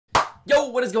Yo,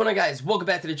 what is going on, guys? Welcome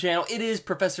back to the channel. It is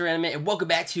Professor Anime, and welcome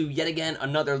back to, yet again,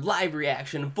 another live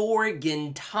reaction for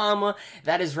Gintama.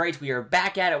 That is right, we are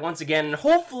back at it once again, and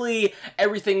hopefully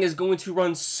everything is going to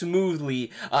run smoothly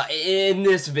in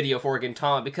this video for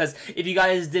Gintama, because if you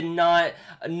guys did not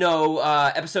know,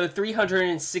 episode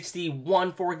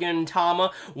 361 for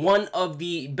Gintama, one of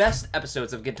the best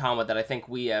episodes of Gintama that I think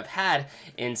we have had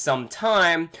in some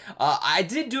time. I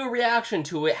did do a reaction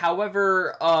to it,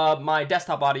 however, my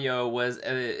desktop audio was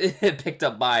picked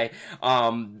up by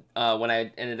when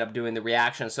I ended up doing the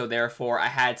reaction, so therefore I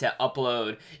had to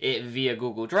upload it via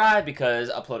Google Drive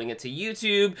because uploading it to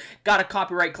YouTube got a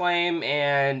copyright claim,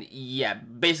 and yeah,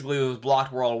 basically it was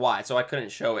blocked worldwide, so I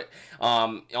couldn't show it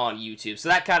on YouTube. So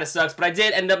that kind of sucks, but I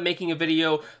did end up making a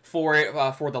video for it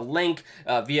for the link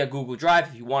via Google Drive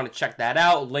if you want to check that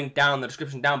out. Link down in the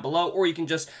description down below, or you can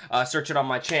just search it on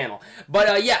my channel.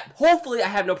 But yeah, hopefully I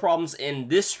have no problems in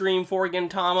this stream for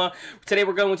Gintama. Today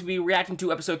we're going to be reacting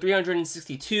to episode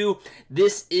 362.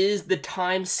 This is the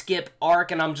time skip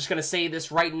arc, and I'm just going to say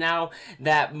this right now,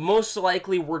 that most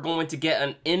likely we're going to get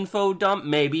an info dump,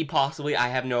 maybe, possibly, I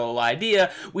have no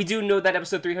idea. We do know that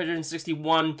episode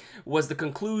 361 was the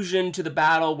conclusion to the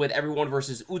battle with everyone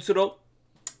versus Utsuro.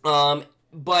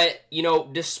 But, you know,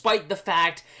 despite the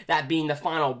fact that being the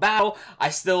final battle, I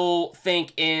still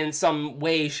think in some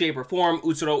way, shape, or form,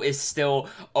 Utsuro is still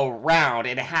around.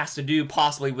 And it has to do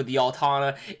possibly with the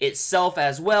Altana itself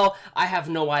as well. I have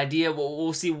no idea.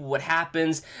 We'll see what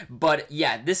happens. But,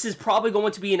 yeah, this is probably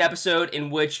going to be an episode in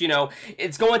which, you know,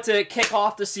 it's going to kick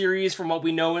off the series from what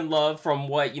we know and love, from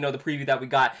what, you know, the preview that we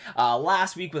got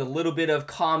last week with a little bit of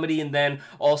comedy. And then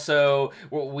also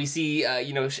we see,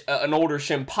 you know, an older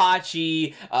Shinpachi,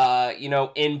 you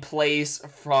know, in place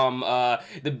from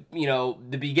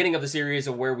the beginning of the series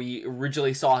of where we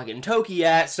originally saw Gintoki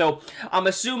at. So I'm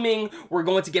assuming we're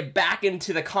going to get back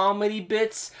into the comedy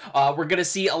bits. We're gonna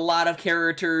see a lot of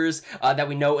characters that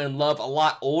we know and love a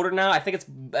lot older now. I think it's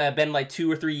been like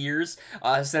 2 or 3 years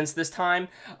since this time.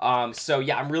 So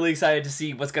yeah, I'm really excited to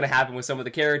see what's gonna happen with some of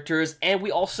the characters, and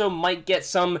we also might get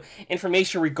some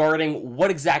information regarding what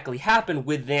exactly happened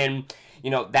within, you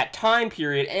know, that time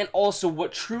period, and also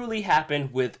what truly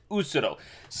happened with Utsuro.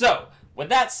 So, with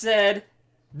that said,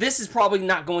 this is probably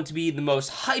not going to be the most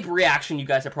hype reaction you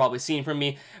guys have probably seen from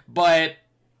me, but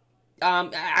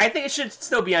I think it should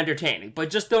still be entertaining,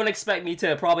 but just don't expect me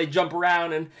to probably jump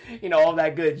around and, you know, all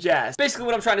that good jazz. Basically,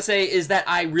 what I'm trying to say is that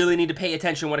I really need to pay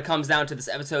attention when it comes down to this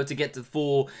episode to get the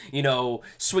full, you know,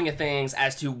 swing of things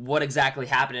as to what exactly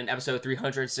happened in episode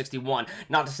 361.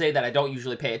 Not to say that I don't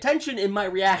usually pay attention in my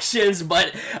reactions,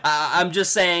 but I'm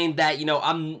just saying that, you know,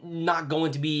 I'm not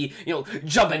going to be, you know,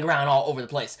 jumping around all over the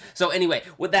place. So anyway,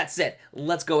 with that said,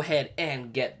 let's go ahead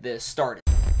and get this started.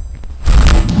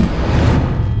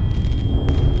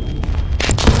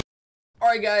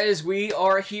 Alright guys, we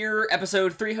are here,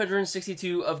 episode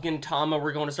 362 of Gintama.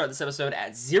 We're going to start this episode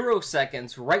at 0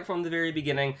 seconds, right from the very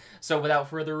beginning. So without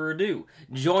further ado,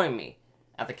 join me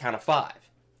at the count of 5,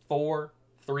 4,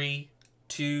 3,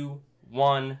 2,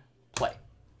 1, play.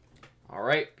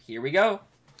 Alright, here we go.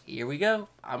 Here we go.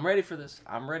 I'm ready for this.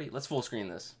 I'm ready. Let's full screen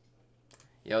this.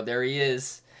 Yo, there he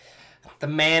is. The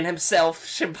man himself,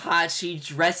 Shinpachi,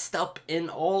 dressed up in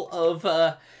all of,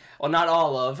 well, not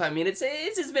all of. I mean, it's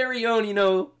his very own, you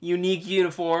know, unique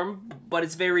uniform, but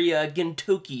it's very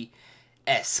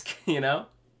Gintoki-esque, you know?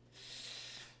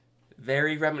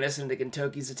 Very reminiscent of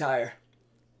Gintoki's attire.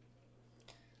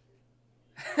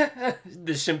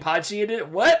 The Shinpachi in it?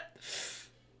 What?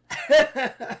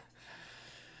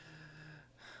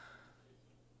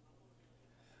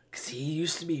 Because he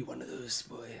used to be one of those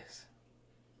boys.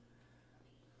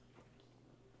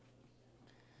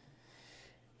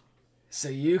 So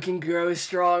you can grow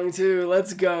strong too.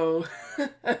 Let's go.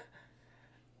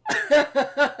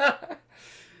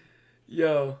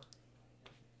 Yo.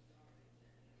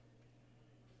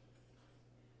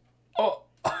 Oh.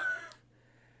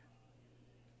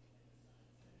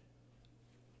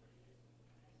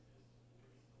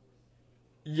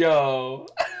 Yo.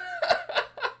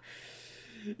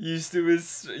 Used to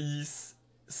his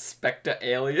Spectre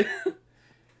alien.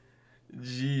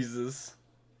 Jesus.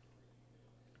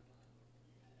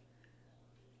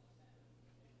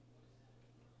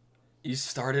 You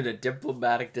started a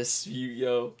diplomatic dispute,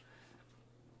 yo.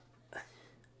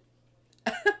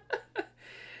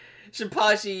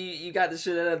 Shinpachi, you got the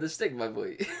shit out of the stick, my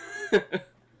boy.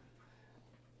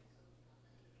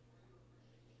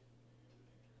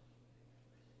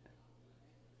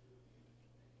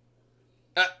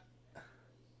 Are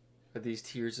these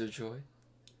tears of joy?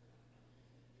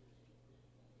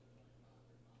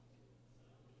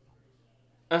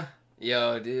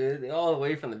 Yo, dude, all the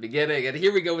way from the beginning, and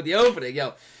here we go with the opening,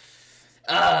 yo.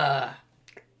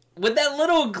 With that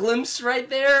little glimpse right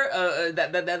there,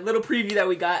 that little preview that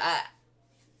we got,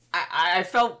 I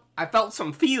felt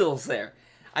some feels there.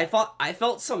 I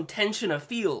felt some tension of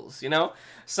feels, you know.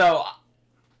 So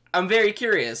I'm very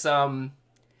curious.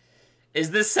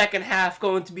 Is this second half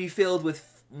going to be filled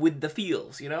with the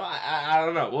feels? You know, I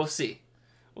don't know. We'll see.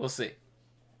 We'll see.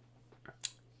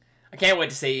 I can't wait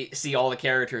to see all the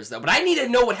characters though. But I need to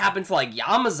know what happened to like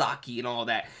Yamazaki and all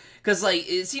that. Cause like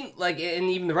it seemed like, and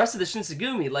even the rest of the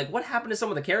Shinsegumi, like what happened to some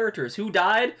of the characters? Who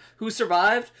died? Who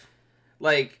survived?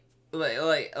 Like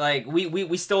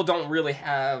we still don't really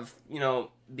have, you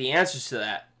know, the answers to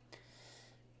that.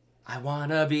 I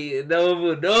wanna be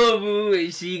Nobu Nobu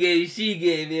and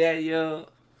Shige, man, yo.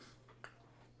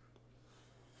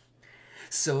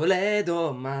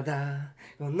 Soredo mada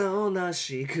no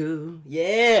nashiku,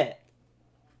 yeah.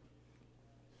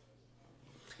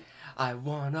 I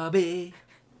wanna be,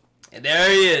 and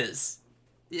there he is,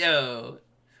 yo.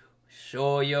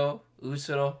 Shoyo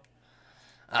Usuro.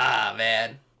 Ah,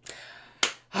 man.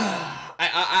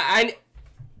 I'm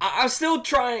still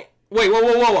trying. Wait,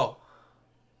 whoa.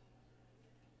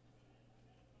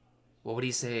 What would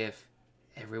he say if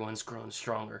everyone's grown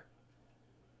stronger?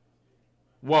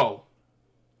 Whoa.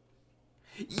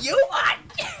 Yo, what?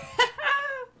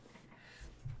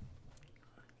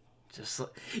 Just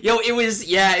yo, it was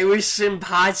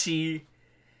Shinpachi.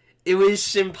 It was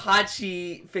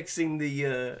Shinpachi fixing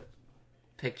the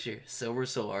picture. Silver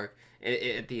Soul Arc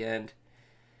at the end.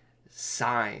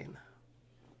 Sign.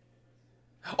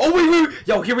 Oh wait.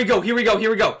 Yo, here we go.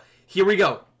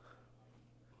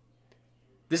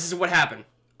 This is what happened.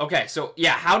 Okay, so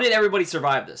yeah, how did everybody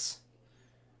survive this?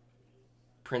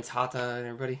 Prince Hata and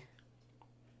everybody?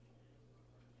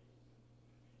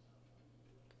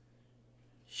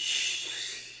 Shh.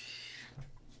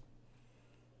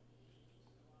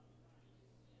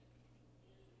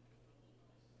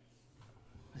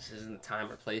 This isn't the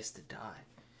time or place to die.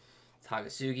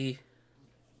 Takasugi.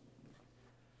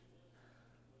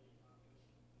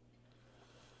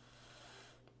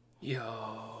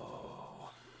 Yo.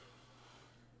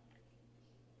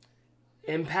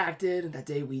 Impacted. That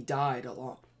day we died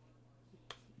along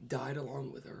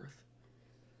with Earth.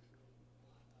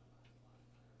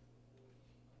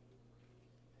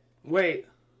 Wait.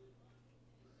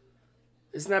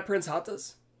 Isn't that Prince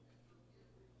Hata's?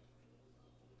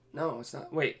 No, it's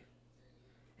not. Wait.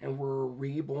 And we're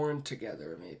reborn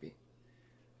together, maybe.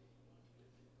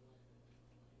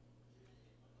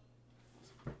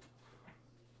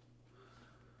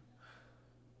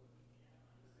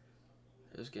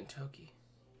 There's Gintoki.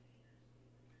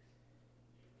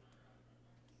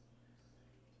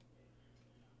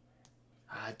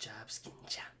 Jobs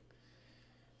Gincha.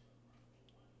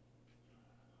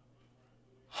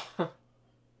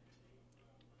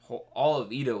 All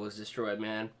of Ito was destroyed,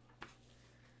 man.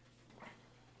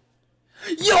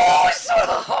 Yo,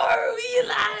 Soroharu, he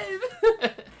alive!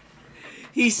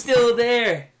 He's still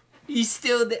there. He's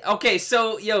still there. Okay,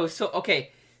 so,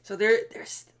 so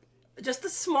there's just a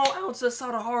small ounce of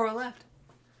Soroharu left.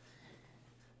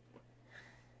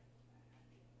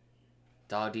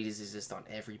 Dog deeds exist on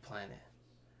every planet.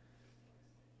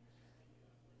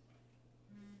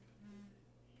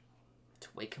 To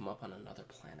wake him up on another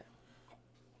planet.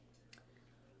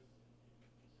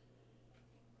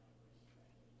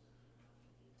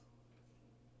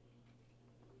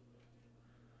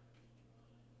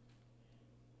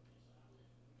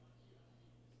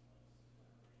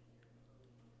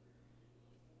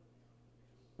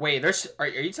 Wait, are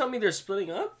you telling me they're splitting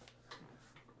up?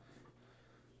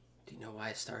 Do you know why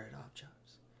I started off, Jobs?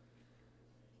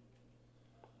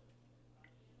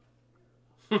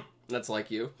 That's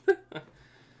like you.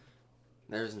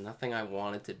 There's nothing I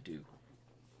wanted to do.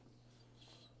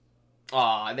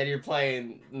 Aw, and then you're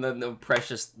playing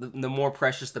the more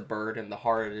precious the bird and the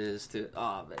harder it is to...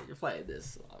 Aw, man, you're playing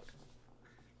this.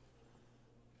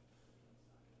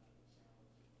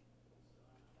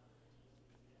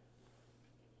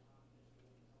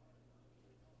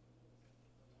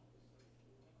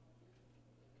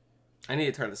 I need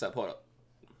to turn this up. Hold up.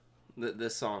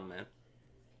 This song, man.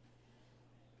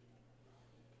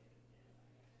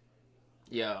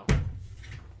 Yo.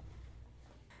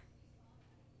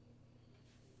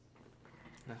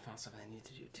 I found something I need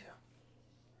to do too.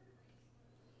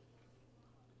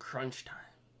 Crunch time.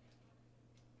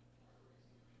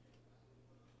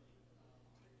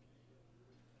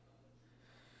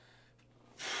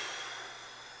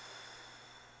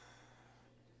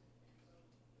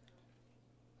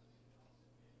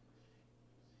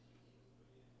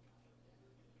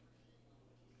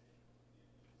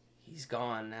 He's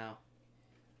gone now.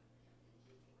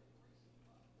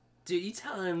 Dude, you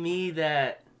telling me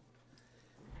that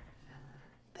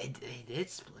they did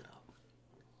split up?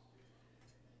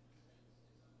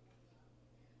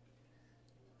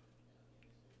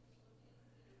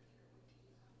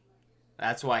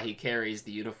 That's why he carries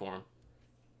the uniform.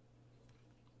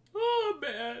 Oh,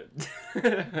 man.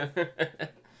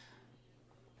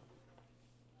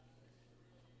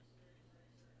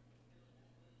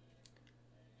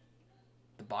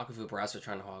 The Bakufu brass are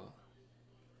trying to hoggle.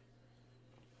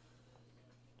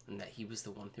 And that he was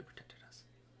the one who protected us.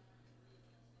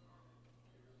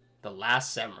 The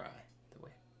last samurai.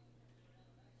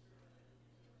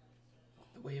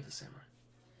 The way of the samurai.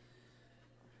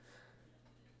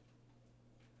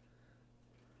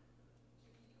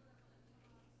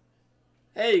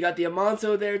 Hey, you got the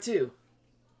Amanto there too.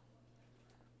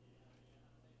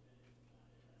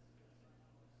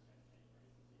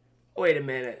 Wait a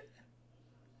minute.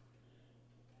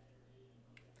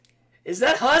 Is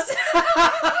that Hus?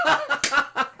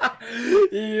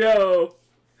 Yo.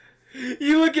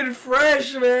 You looking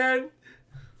fresh, man.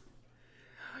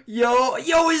 Yo,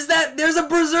 is that... There's a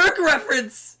Berserk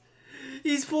reference.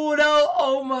 He's pulling out...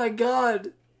 Oh my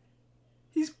god.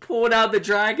 He's pulling out the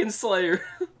Dragon Slayer.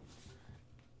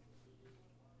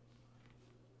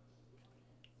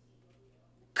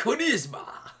 Kunisma.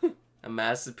 A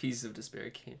masterpiece of despair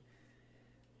came.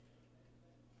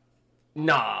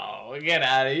 No, get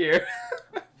out of here.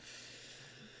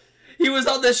 He was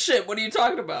on this ship. What are you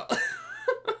talking about?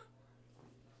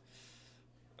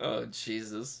 Oh,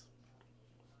 Jesus.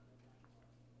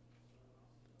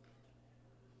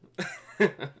 Oh,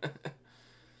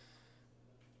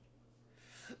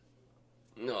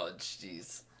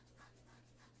 jeez.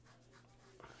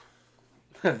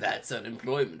 That's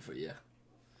unemployment for you.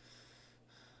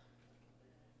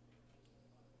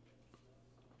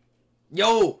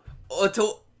 Yo!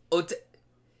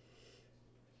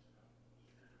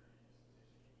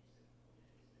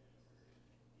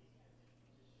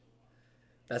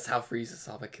 That's how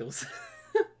Frieza-sama kills.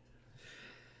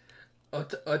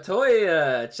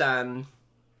 Otoya-chan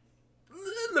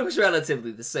looks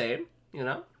relatively the same, you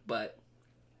know, but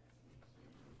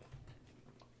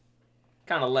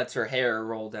kind of lets her hair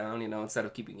roll down, you know, instead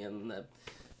of keeping it in the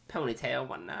ponytail and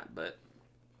whatnot, but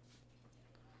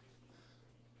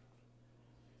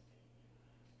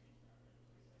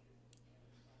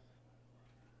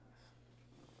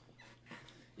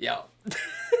yo.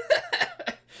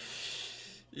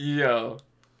 Yo.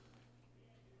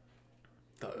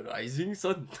 The rising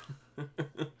sun.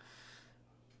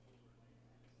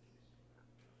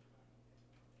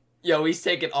 Yo, he's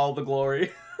taking all the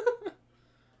glory.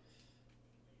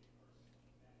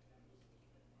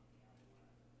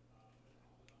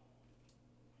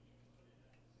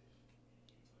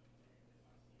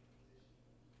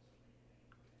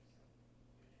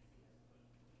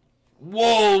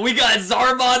 Whoa, we got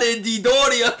Zarbon and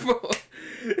Didoria, bro.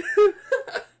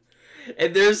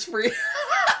 And there's free...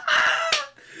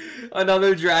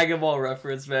 Another Dragon Ball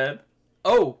reference, man.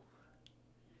 Oh.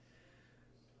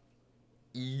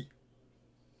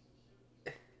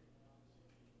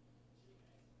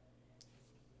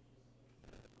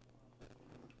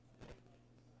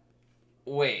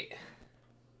 Wait.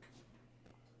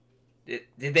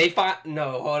 Did they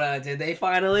no, hold on. Did they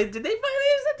finally accept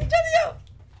each other?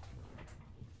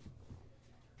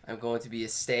 I'm going to be a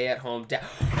stay-at-home dad.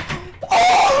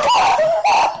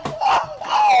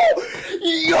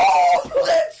 Yo,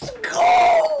 let's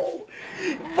go!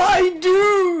 My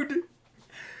dude!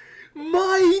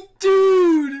 My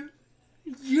dude!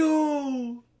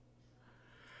 Yo!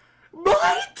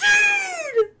 My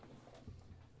dude!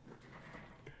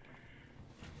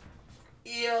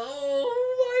 Yo,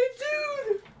 my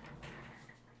dude!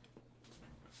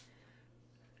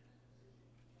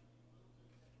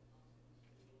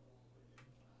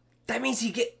 That means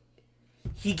he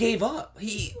gave up.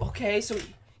 Okay, so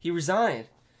he resigned.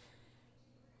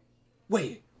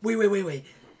 Wait.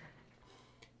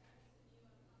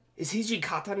 Is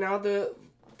Hijikata now the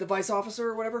vice officer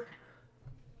or whatever?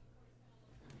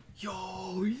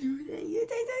 Yo, you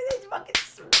fucking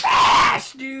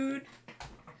smash, dude.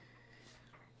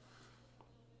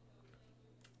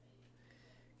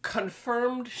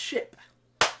 Confirmed ship.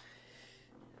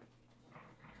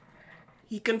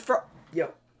 He confirmed.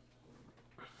 Yo.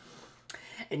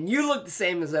 And you look the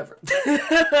same as ever.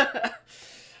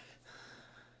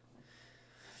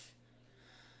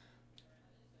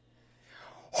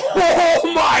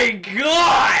 Oh my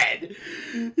god!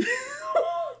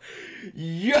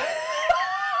 Yo!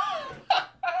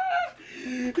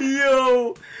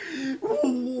 Yo!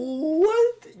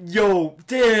 What? Yo,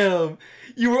 Damn,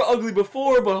 you were ugly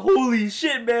before, but holy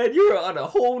shit, man, you're on a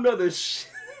whole nother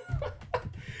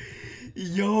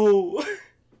Yo,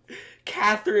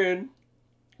 Catherine,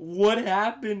 what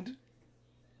happened?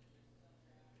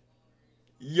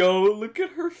 Yo, look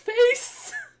at her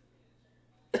face.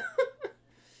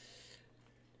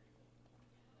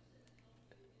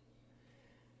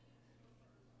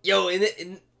 Yo,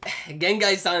 and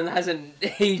Gengai-san hasn't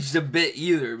aged a bit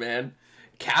either, man.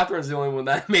 Catherine's the only one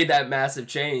that made that massive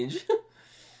change.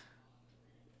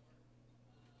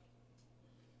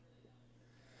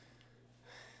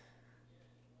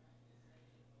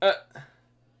 uh,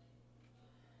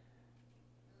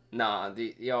 nah,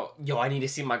 yo, I need to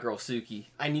see my girl Suki.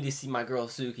 I need to see my girl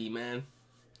Suki, man.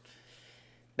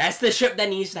 That's the ship that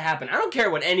needs to happen. I don't care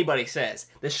what anybody says.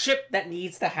 The ship that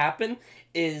needs to happen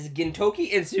is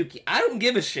Gintoki and Suki. I don't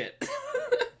give a shit.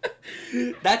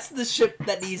 That's the ship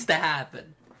that needs to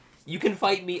happen. You can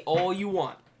fight me all you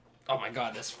want. Oh my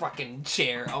god, this fucking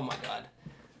chair. Oh my god.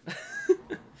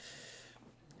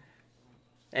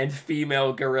 And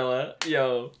female gorilla.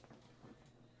 Yo.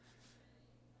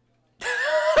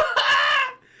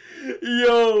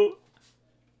 Yo.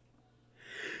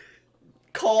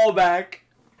 Call back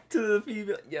to the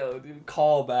female. Yo, dude,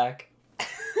 call back.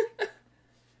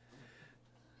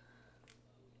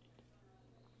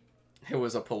 It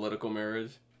was a political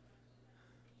marriage.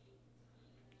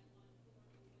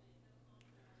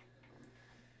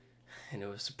 And it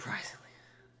was surprisingly.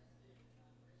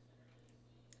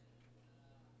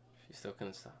 She still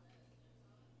couldn't stop.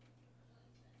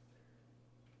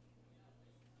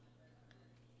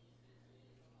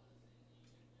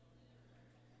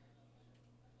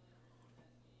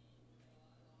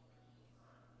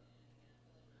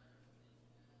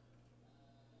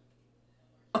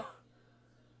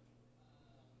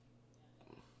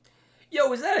 Yo,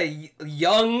 is that a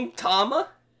young Tama?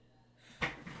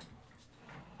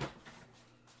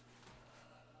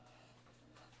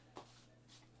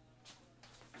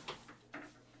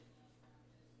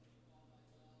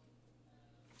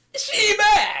 She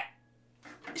back!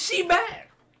 She back!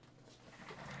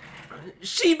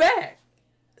 She back!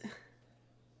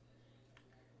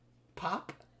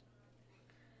 Pop?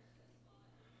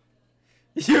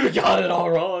 You got it all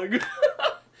wrong.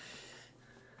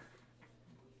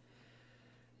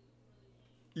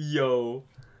 Yo.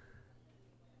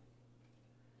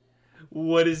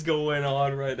 What is going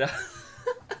on right now?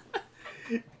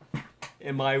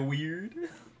 Am I weird?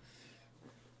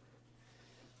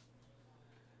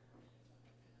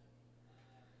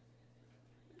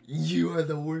 You are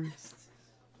the worst.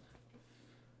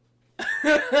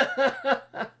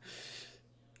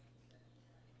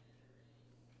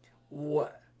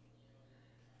 What?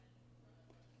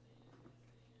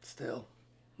 Still,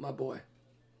 my boy.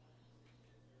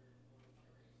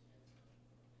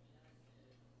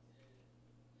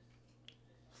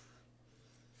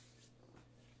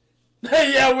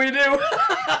 Yeah, we do.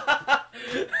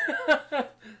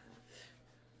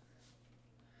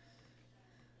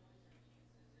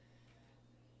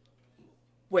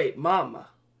 Wait, Mama.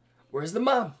 Where's the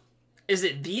mom? Is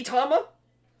it the Tama?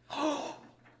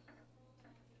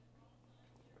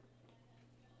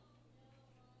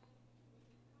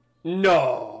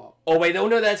 No. Oh, wait. Oh,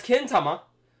 no, that's Kin Tama.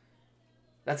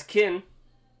 That's Kin.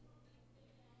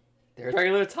 There's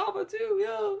regular Tama, too,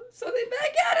 yo. So they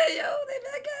back at it, yo. They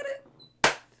back at it.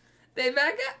 They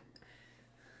back at...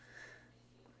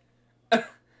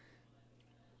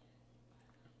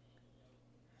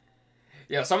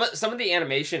 Yo, some of the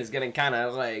animation is getting kind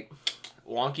of, like,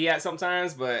 wonky at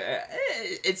sometimes, but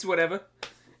it's whatever.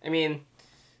 I mean,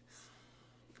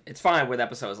 it's fine with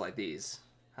episodes like these,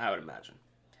 I would imagine.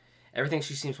 Everything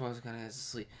she seems was kind of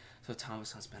asleep, so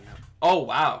Thomas has been up. Oh,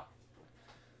 wow.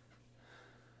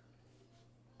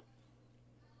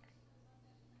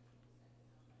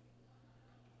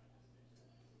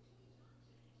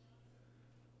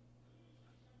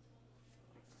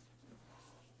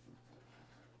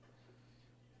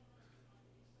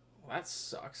 Well, that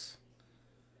sucks.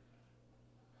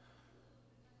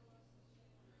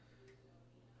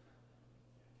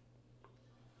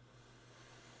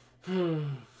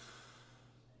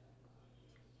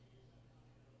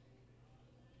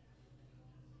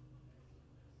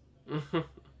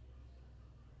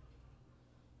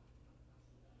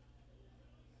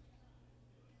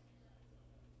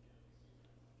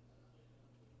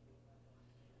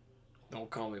 Don't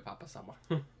call me Papa Sama.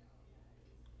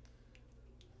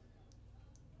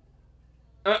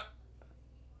 uh.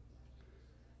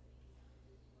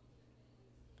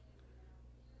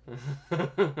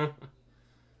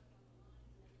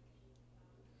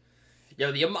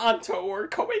 Yo, the Amanto are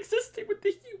coexisting with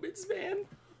the humans, man.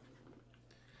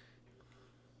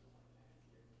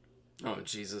 Oh,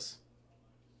 Jesus.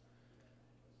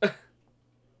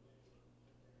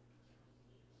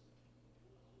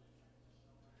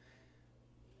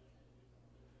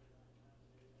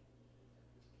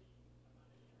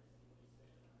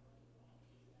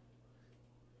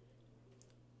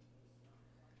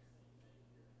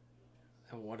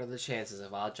 And what are the chances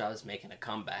of Oddjob's making a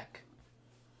comeback?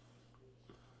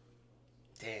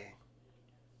 Dang.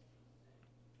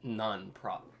 None,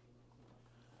 probably.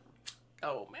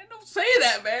 Oh, man, don't say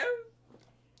that, man.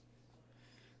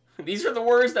 These are the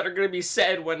words that are going to be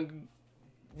said when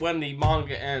the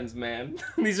manga ends, man.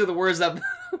 These are the words that...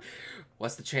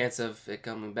 What's the chance of it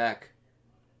coming back?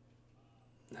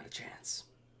 Not a chance.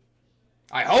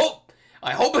 I hope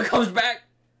it comes back.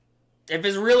 If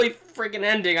it's really freaking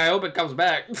ending, I hope it comes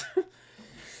back.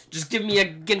 Just give me a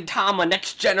Gintama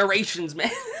Next Generations, man.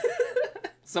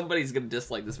 Somebody's gonna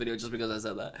dislike this video just because I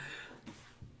said that.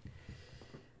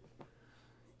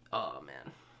 Oh,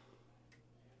 man.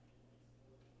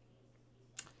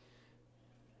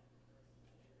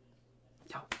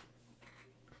 Yo.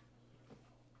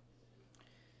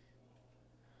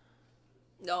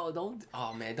 No, don't.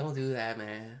 Oh, man, don't do that,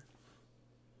 man.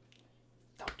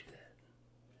 Don't do that.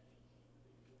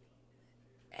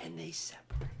 And they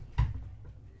separate.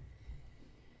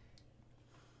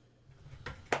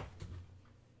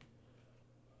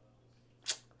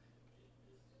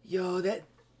 Yo, the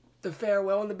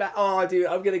farewell in the back. Oh, dude,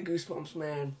 I'm getting goosebumps,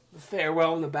 man. The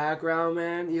farewell in the background,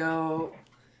 man. Yo.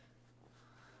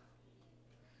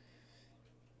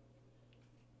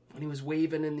 When he was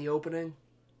waving in the opening.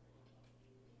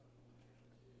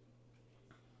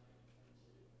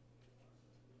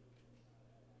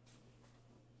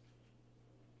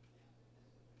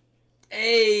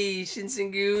 Hey,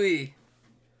 Shinsengumi.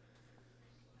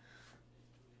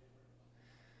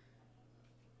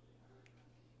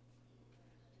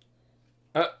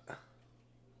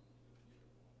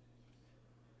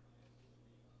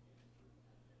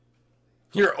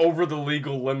 You're over the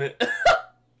legal limit.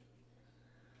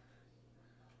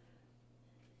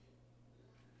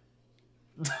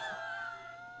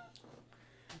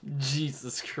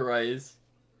 Jesus Christ.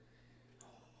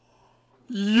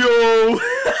 Yo!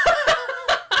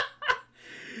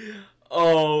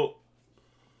 Oh.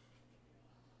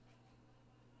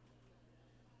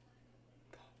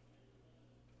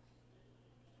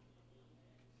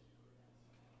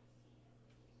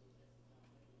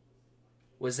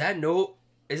 Was that no...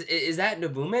 Is that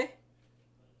Nobume?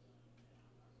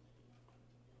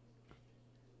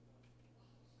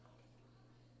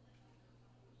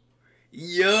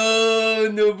 Yo,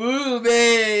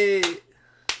 Nobume!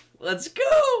 Let's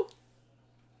go!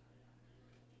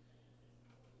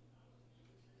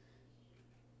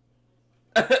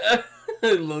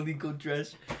 Logical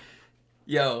dress.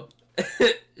 Yo.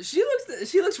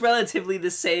 she looks relatively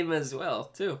the same as well,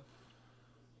 too.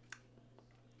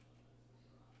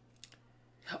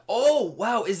 Oh,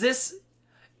 wow, is this...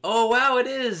 Oh, wow, it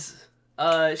is.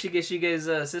 Shige's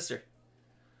sister.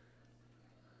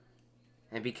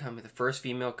 And becoming the first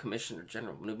female commissioner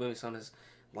general. Nobume-san is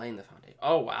laying the foundation.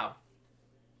 Oh, wow.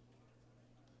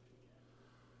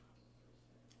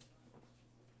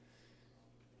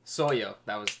 Soyo.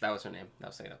 That was her name. That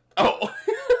was saying it. Oh!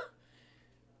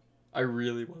 I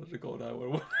really wanted to call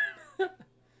 911.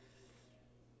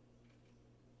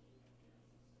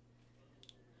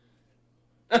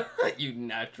 You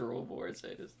natural born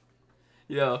sadist.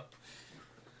 Yo.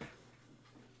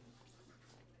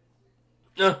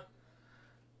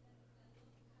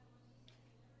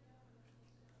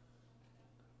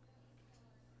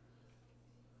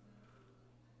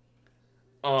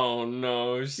 Oh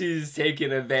no, she's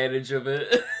taking advantage of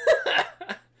it.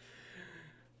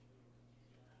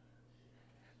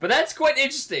 But that's quite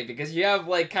interesting because you have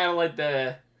like kind of like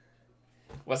the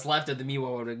what's left of the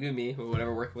Miwa Origumi or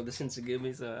whatever working with the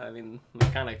Shinsengumi, so I mean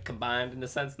they're kind of combined in a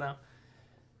sense now.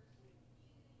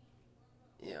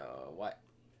 Yo, what?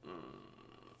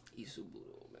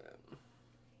 Isuburo, man.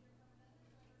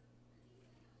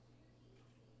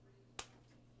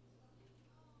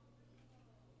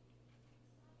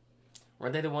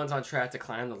 Weren't they the ones on track to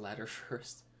climb the ladder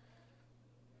first?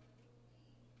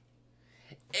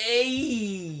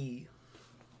 Hey!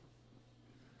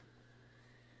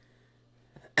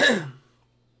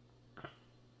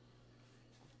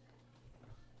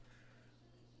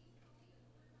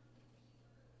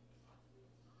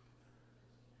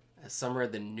 As some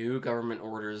read the new government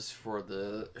orders for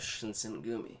the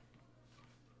Shinsengumi.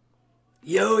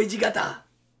 Yo, Ichigata!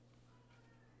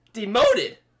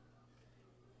 Demoted!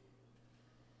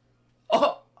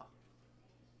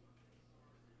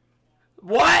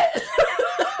 What?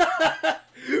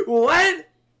 What?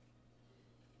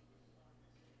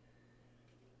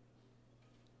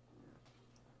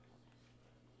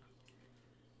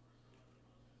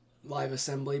 Live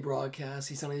assembly broadcast.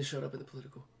 He suddenly showed up in the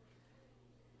political.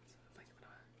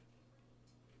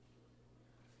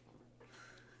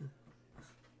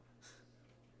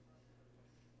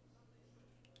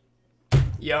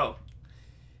 Yo.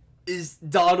 Is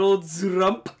Donald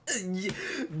Trump?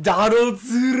 Donald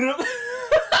Trump?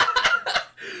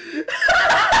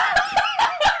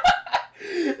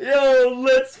 Yo,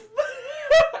 let's...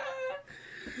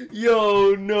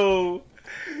 Yo, no.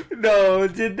 No,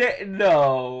 did they?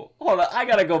 No. Hold on, I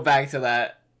gotta go back to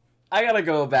that.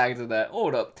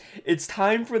 Hold up. It's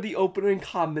time for the opening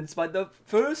comments by the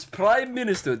first Prime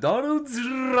Minister, Donald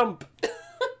Trump.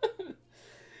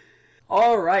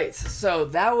 Alright, so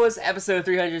that was episode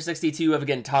 362 of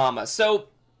Gintama. So,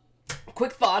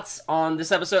 quick thoughts on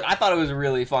this episode. I thought it was a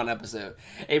really fun episode.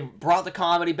 It brought the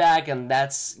comedy back, and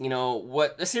that's, you know,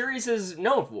 what the series is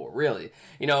known for, really.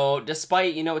 You know,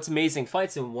 despite, you know, its amazing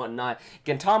fights and whatnot,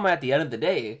 Gintama, at the end of the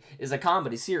day, is a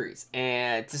comedy series.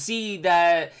 And to see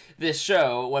that this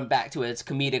show went back to its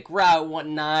comedic route and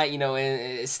whatnot, you know,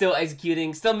 and it's still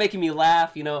executing, still making me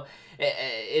laugh, you know,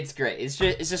 it's great. It's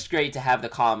just great to have the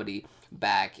comedy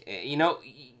back, you know,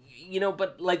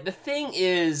 but like the thing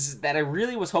is that I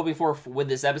really was hoping for with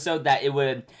this episode that it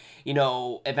would, you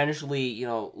know, eventually, you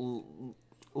know,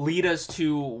 lead us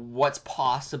to what's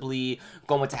possibly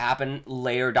going to happen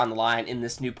later down the line in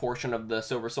this new portion of the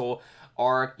Silver Soul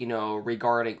arc, you know,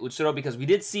 regarding Utsuro, because we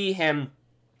did see him,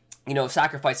 you know,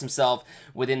 sacrifice himself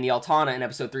within the Altana in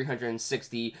episode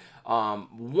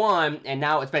 361, and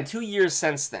now it's been 2 years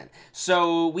since then.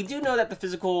 So we do know that the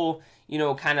physical, you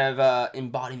know, kind of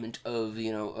embodiment of,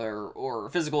 you know, or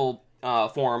physical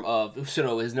form of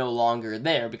Utsuro is no longer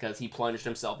there because he plunged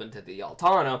himself into the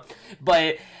Altana,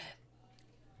 but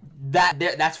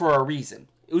that's for a reason.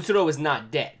 Utsuro is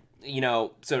not dead, you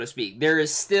know, so to speak. There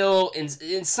is still,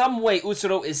 in some way,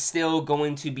 Utsuro is still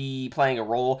going to be playing a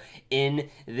role in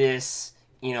this,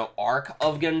 you know, arc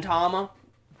of Gintama.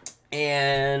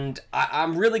 And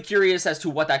I'm really curious as to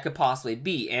what that could possibly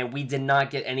be. And we did not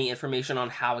get any information on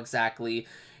how exactly,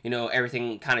 you know,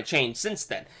 everything kind of changed since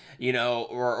then, you know,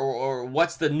 or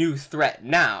what's the new threat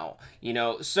now, you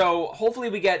know. So hopefully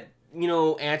we get, you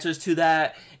know, answers to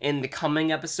that in the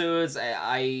coming episodes.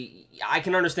 I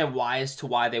can understand why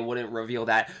they wouldn't reveal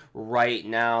that right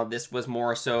now. This was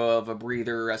more so of a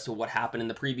breather as to what happened in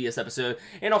the previous episode,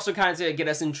 and also kind of to get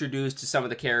us introduced to some of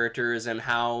the characters and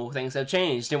how things have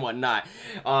changed and whatnot.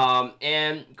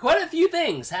 And quite a few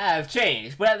things have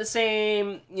changed, but at the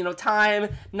same, you know,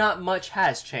 time, not much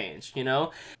has changed, you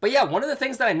know. But yeah, one of the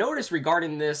things that I noticed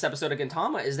regarding this episode of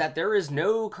Gintama is that there is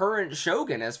no current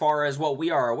shogun as far as what we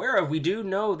are aware of. We do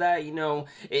know that, you know,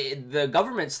 the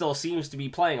government still seems to be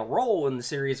playing a role in the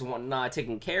series and whatnot,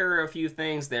 taking care of a few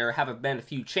things. There have been a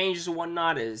few changes and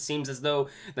whatnot. It seems as though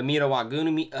the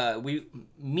Miwarigumi,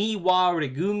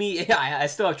 I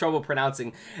still have trouble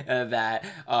pronouncing that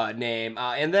name.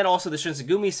 And then also the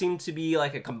Shinsengumi seem to be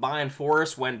like a combined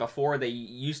force when before they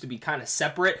used to be kind of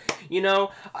separate, you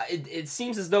know. It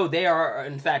seems as though they are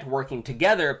in fact working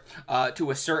together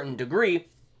to a certain degree.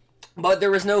 But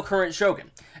there is no current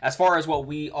shogun, as far as what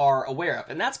we are aware of.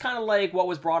 And that's kind of like what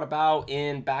was brought about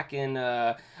back in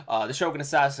the Shogun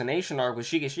assassination arc, with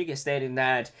Shige stating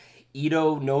that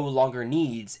Edo no longer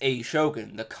needs a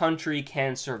shogun. The country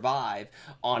can survive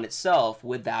on itself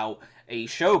without a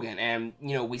shogun. And,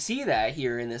 you know, we see that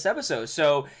here in this episode.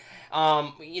 So,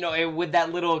 you know, with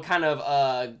that little kind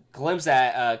of glimpse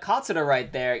at Katsura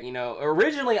right there, you know,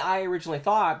 I originally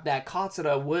thought that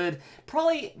Katsura would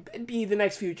probably be the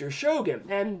next future shogun.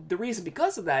 And the reason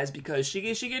because of that is because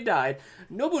Shige died,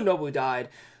 Nobunobu died,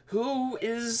 who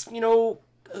is, you know,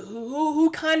 who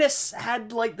kind of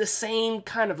had like the same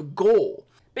kind of goal.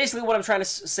 Basically, what I'm trying to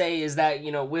say is that, you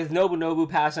know, with Nobunobu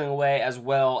passing away as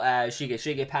well as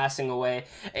Shige passing away,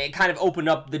 it kind of opened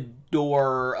up the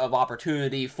door of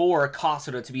opportunity for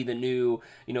Katsura to be the new,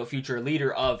 you know, future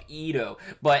leader of Edo.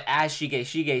 But as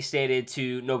Shige stated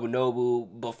to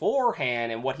Nobunobu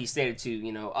beforehand, and what he stated to,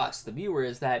 you know, us, the viewer,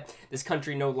 is that this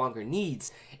country no longer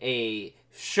needs a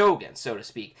shogun, so to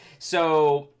speak.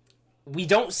 So we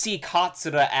don't see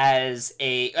Katsura as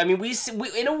I mean,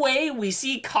 in a way, we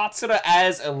see Katsura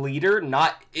as a leader,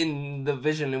 not in the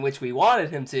vision in which we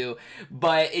wanted him to,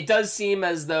 but it does seem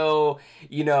as though,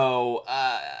 you know,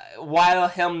 while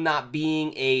him not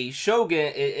being a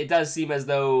shogun, it does seem as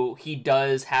though he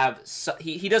does have,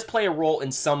 he does play a role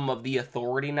in some of the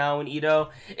authority now in Edo,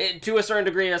 to a certain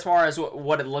degree as far as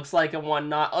what it looks like and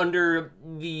whatnot, under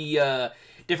the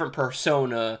different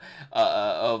persona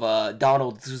of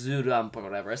Donald Zudump or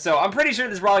whatever. So I'm pretty sure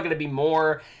there's probably going to be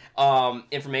more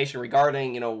information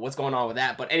regarding, you know, what's going on with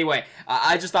that. But anyway,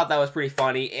 I just thought that was pretty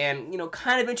funny and, you know,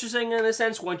 kind of interesting in a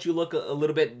sense once you look a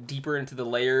little bit deeper into the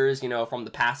layers, you know, from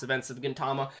the past events of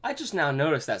Gintama. I just now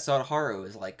noticed that Sadaharu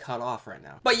is, like, cut off right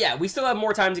now. But yeah, we still have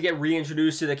more time to get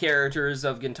reintroduced to the characters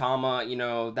of Gintama, you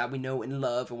know, that we know and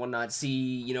love and whatnot. See,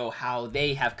 you know, how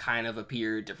they have kind of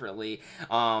appeared differently,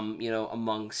 you know,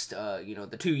 amongst, you know,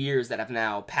 the 2 years that have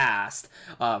now passed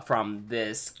from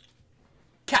this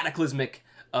cataclysmic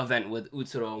event with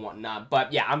Utsuro and whatnot.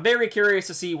 But yeah, I'm very curious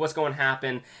to see what's going to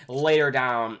happen later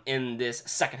down in this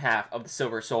second half of the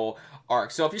Silver Soul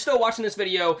arc. So if you're still watching this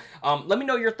video, let me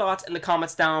know your thoughts in the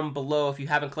comments down below if you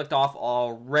haven't clicked off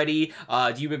already.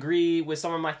 Do you agree with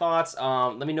some of my thoughts?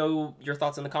 Let me know your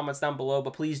thoughts in the comments down below,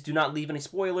 but please do not leave any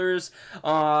spoilers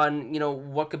on, you know,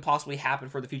 what could possibly happen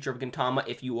for the future of Gintama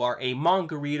if you are a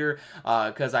manga reader,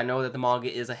 because I know that the manga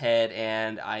is ahead,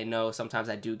 and I know sometimes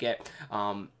I do get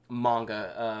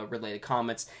manga related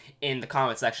comments in the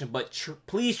comment section, but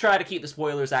please try to keep the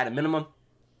spoilers at a minimum.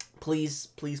 Please,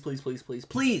 please, please, please, please,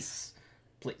 please,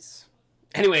 please.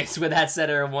 Anyways, with that said,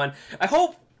 everyone, I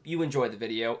hope you enjoyed the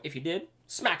video. If you did,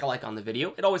 smack a like on the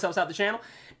video. It always helps out the channel.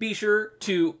 Be sure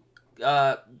to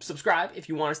subscribe if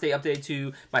you want to stay updated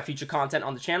to my future content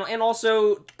on the channel, and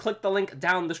also click the link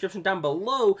down in the description down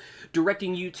below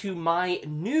directing you to my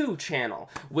new channel,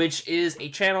 which is a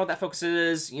channel that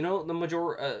focuses, you know, the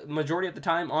majority of the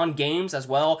time on games as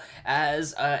well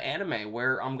as anime,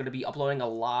 where I'm going to be uploading a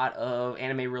lot of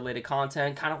anime related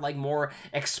content, kind of like more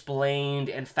explained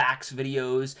and facts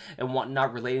videos and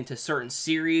whatnot relating to certain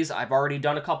series. I've already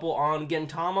done a couple on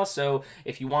Gintama, so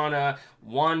if you want to,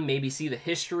 maybe see the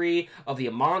history of the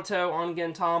Amanto on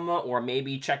Gintama, or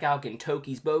maybe check out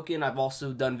Gintoki's Boken. I've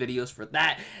also done videos for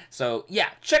that. So yeah,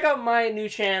 check out my new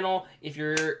channel if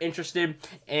you're interested.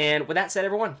 And with that said,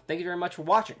 everyone, thank you very much for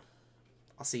watching.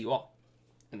 I'll see you all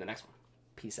in the next one.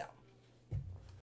 Peace out.